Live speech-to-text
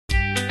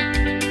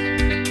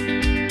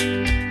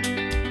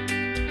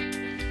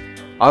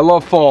I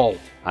love fall.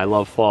 I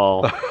love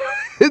fall.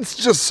 It's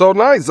just so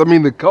nice. I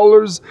mean, the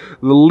colors,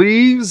 the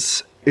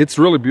leaves, it's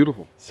really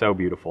beautiful. So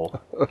beautiful.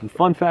 And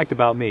fun fact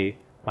about me,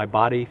 my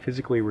body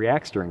physically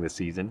reacts during the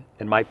season,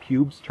 and my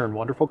pubes turn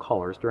wonderful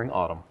colors during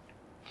autumn.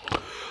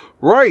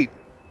 Right.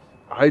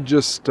 I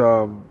just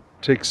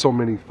take so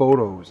many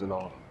photos and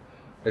all.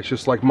 It's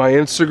just like my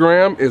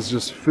Instagram is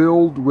just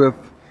filled with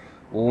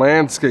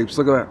landscapes.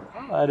 Look at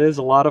that. That is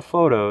a lot of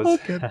photos.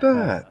 Look at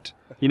that.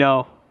 You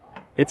know,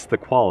 it's the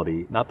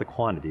quality, not the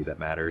quantity that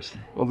matters.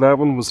 Well, that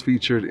one was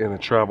featured in a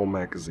travel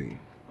magazine.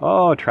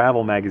 Oh,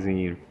 travel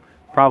magazine.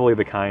 Probably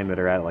the kind that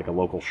are at like a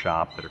local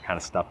shop that are kind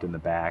of stuffed in the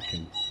back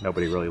and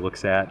nobody really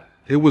looks at.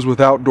 It was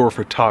with Outdoor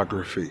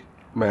Photography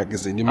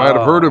magazine. You might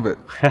have heard of it.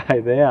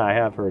 Yeah, I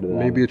have heard of that.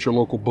 Maybe at your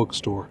local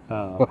bookstore.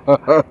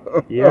 Oh.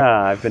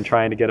 Yeah, I've been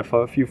trying to get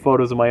a few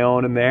photos of my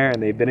own in there,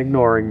 and they've been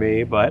ignoring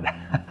me, but...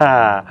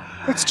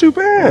 That's too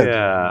bad.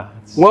 Yeah.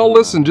 Well,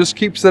 listen, just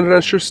keep sending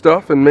us your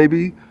stuff, and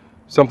maybe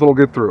something will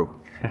get through.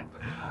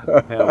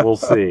 Yeah, we'll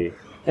see.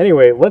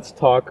 Anyway, let's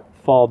talk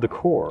fall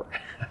decor.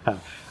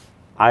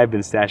 I've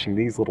been stashing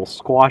these little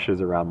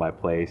squashes around my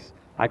place.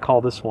 I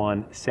call this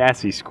one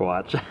Sassy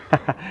Squatch.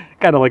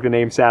 Kind of like the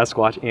name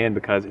Sasquatch, and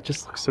because it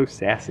just looks so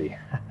sassy.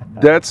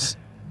 That's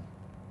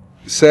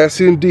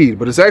sassy indeed,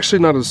 but it's actually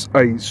not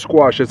a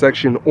squash. It's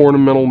actually an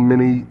ornamental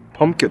mini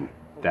pumpkin.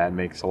 That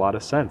makes a lot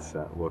of sense.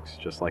 That looks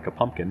just like a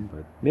pumpkin,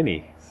 but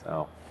mini.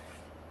 So,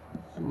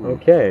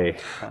 okay.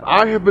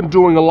 I have been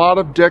doing a lot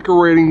of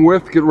decorating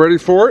with, get ready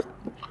for it,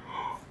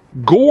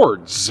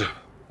 gourds.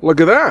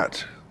 Look at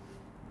that.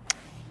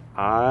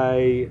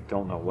 I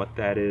don't know what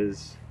that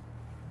is.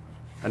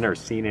 I've never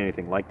seen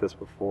anything like this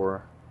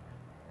before.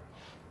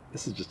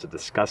 This is just a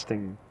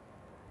disgusting,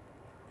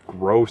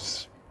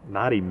 gross,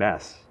 knotty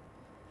mess.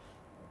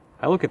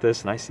 I look at this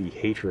and I see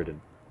hatred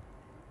and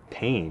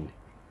pain.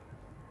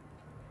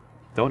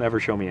 Don't ever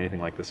show me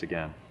anything like this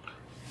again.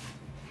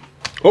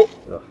 Oh.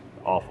 Ugh,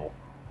 awful.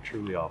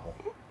 Truly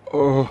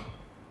awful.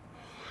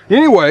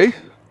 Anyway,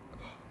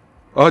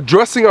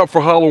 dressing up for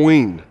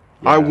Halloween.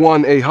 Yeah. I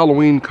won a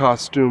Halloween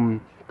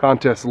costume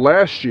contest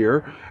last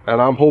year,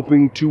 and I'm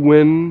hoping to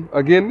win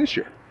again this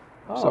year.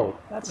 Oh, so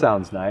that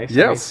sounds nice.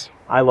 Yes.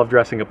 I love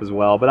dressing up as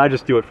well, but I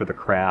just do it for the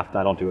craft.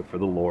 I don't do it for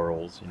the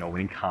laurels,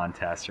 winning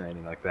contests or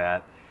anything like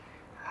that.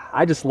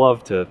 I just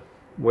love to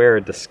wear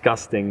a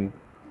disgusting,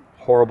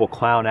 horrible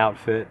clown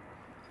outfit,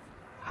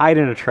 hide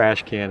in a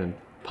trash can, and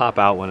pop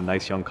out when a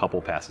nice young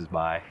couple passes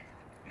by.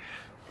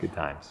 Good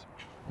times.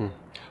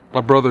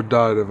 My brother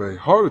died of a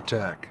heart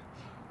attack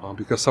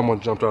because someone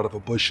jumped out of a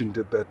bush and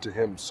did that to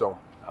him. So.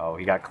 Oh,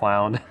 he got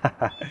clowned.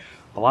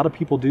 A lot of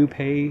people do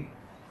pay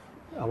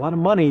a lot of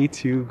money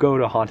to go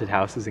to haunted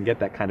houses and get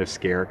that kind of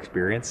scare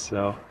experience,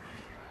 so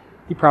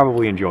he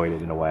probably enjoyed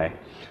it in a way.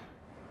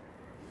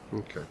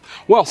 Okay.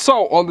 Well,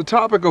 so on the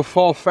topic of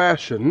fall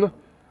fashion,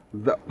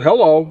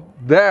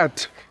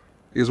 that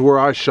is where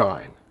I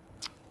shine.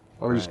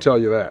 Let me just tell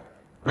you that.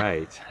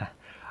 Right.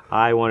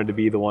 I wanted to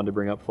be the one to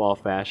bring up fall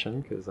fashion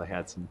because I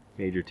had some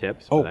major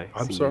tips, but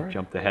I see you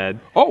jumped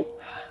ahead. Oh!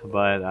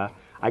 But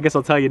I guess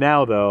I'll tell you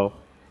now, though,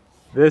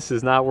 this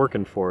is not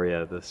working for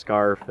you. The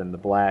scarf and the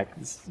black,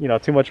 it's,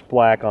 too much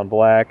black on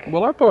black.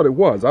 Well, I thought it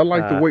was. I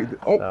like the way.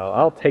 So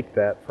I'll take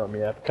that from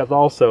you, because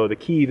also the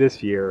key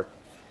this year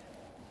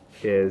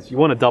is you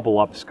want to double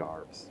up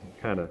scarves.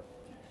 Kind of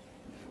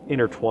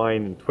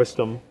intertwine and twist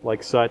them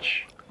like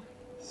such.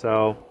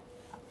 So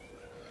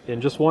in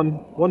just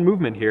one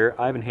movement here,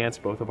 I've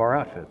enhanced both of our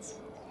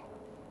outfits.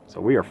 So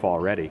we are fall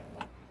ready.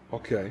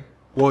 Okay.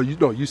 Well,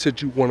 you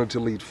said you wanted to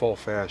lead fall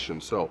fashion,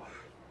 so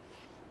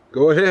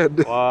go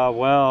ahead.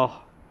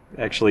 Well,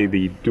 actually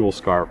the dual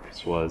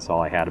scarves was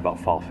all I had about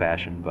fall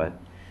fashion, but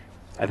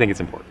I think it's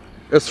important.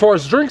 As far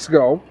as drinks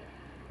go,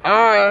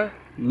 I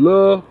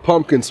love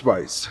pumpkin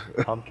spice.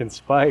 Pumpkin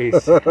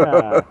spice.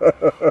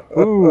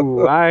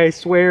 Ooh, I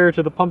swear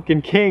to the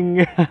Pumpkin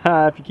King,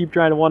 if you keep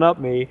trying to one-up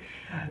me,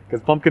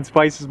 because pumpkin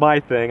spice is my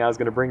thing. I was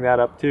going to bring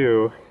that up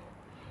too.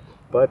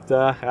 But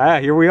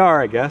here we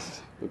are, I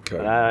guess.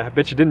 Okay. I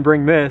bet you didn't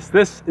bring this.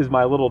 This is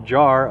my little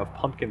jar of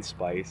pumpkin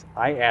spice.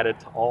 I add it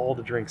to all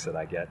the drinks that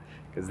I get,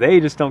 because they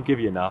just don't give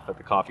you enough at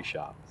the coffee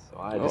shop. So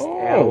I just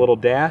add a little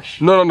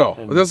dash. No.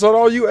 That's not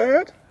all you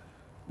add?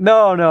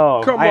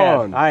 No. Come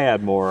on. I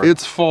add more.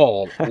 It's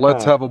fall.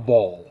 Let's have a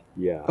ball.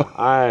 Yeah,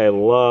 I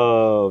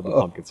love the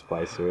pumpkin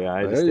spice. So yeah,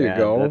 I just there you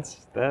go.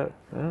 That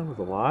was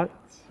a lot.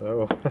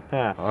 So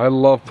I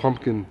love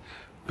pumpkin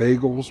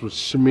bagels with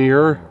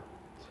schmear.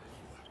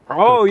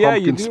 Oh yeah,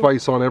 pumpkin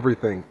spice on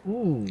everything.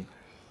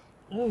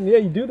 Yeah,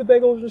 you do the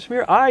bagels with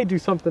schmear. I do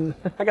something.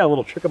 I got a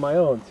little trick of my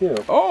own too.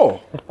 Oh,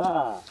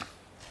 got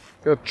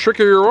a trick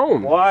of your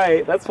own.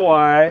 Why? That's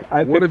why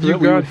I what have picked you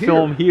got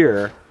film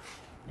here.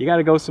 You got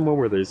to go somewhere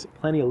where there's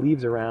plenty of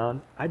leaves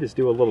around. I just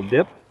do a little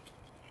dip.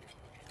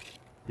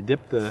 You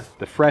dip the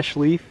fresh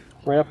leaf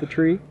right off the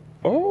tree.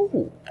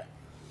 Oh.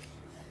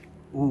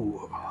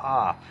 Ooh,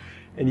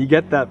 and you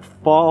get that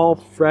fall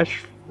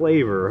fresh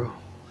flavor.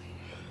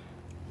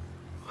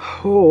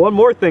 Oh, one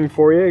more thing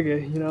for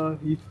you.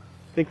 You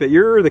think that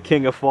you're the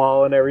king of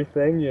fall and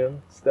everything, you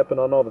know, stepping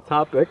on all the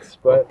topics,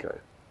 but Okay.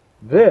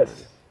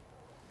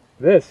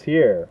 this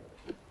here,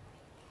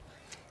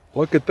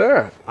 Look at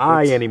that.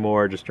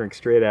 anymore just drink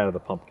straight out of the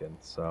pumpkin.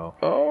 So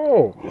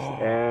Oh. just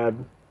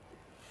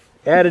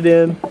add it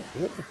in.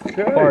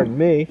 Okay. Pardon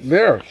me.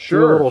 There, Do a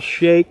sure. little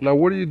shake. Now,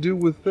 what do you do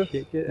with this?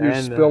 Shake it You're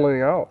and,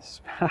 spilling out.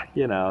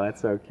 You know,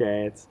 that's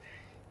okay. It's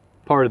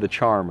part of the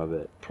charm of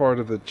it. Part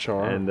of the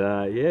charm.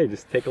 And yeah,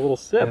 just take a little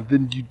sip. And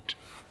then you.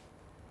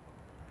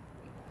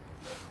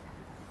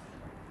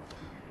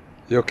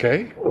 You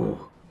okay?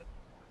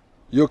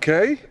 You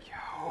okay?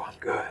 Oh, I'm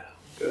good.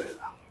 Good.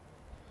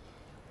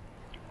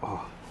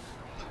 Oh.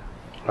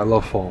 I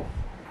love fall.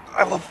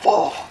 I love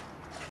fall.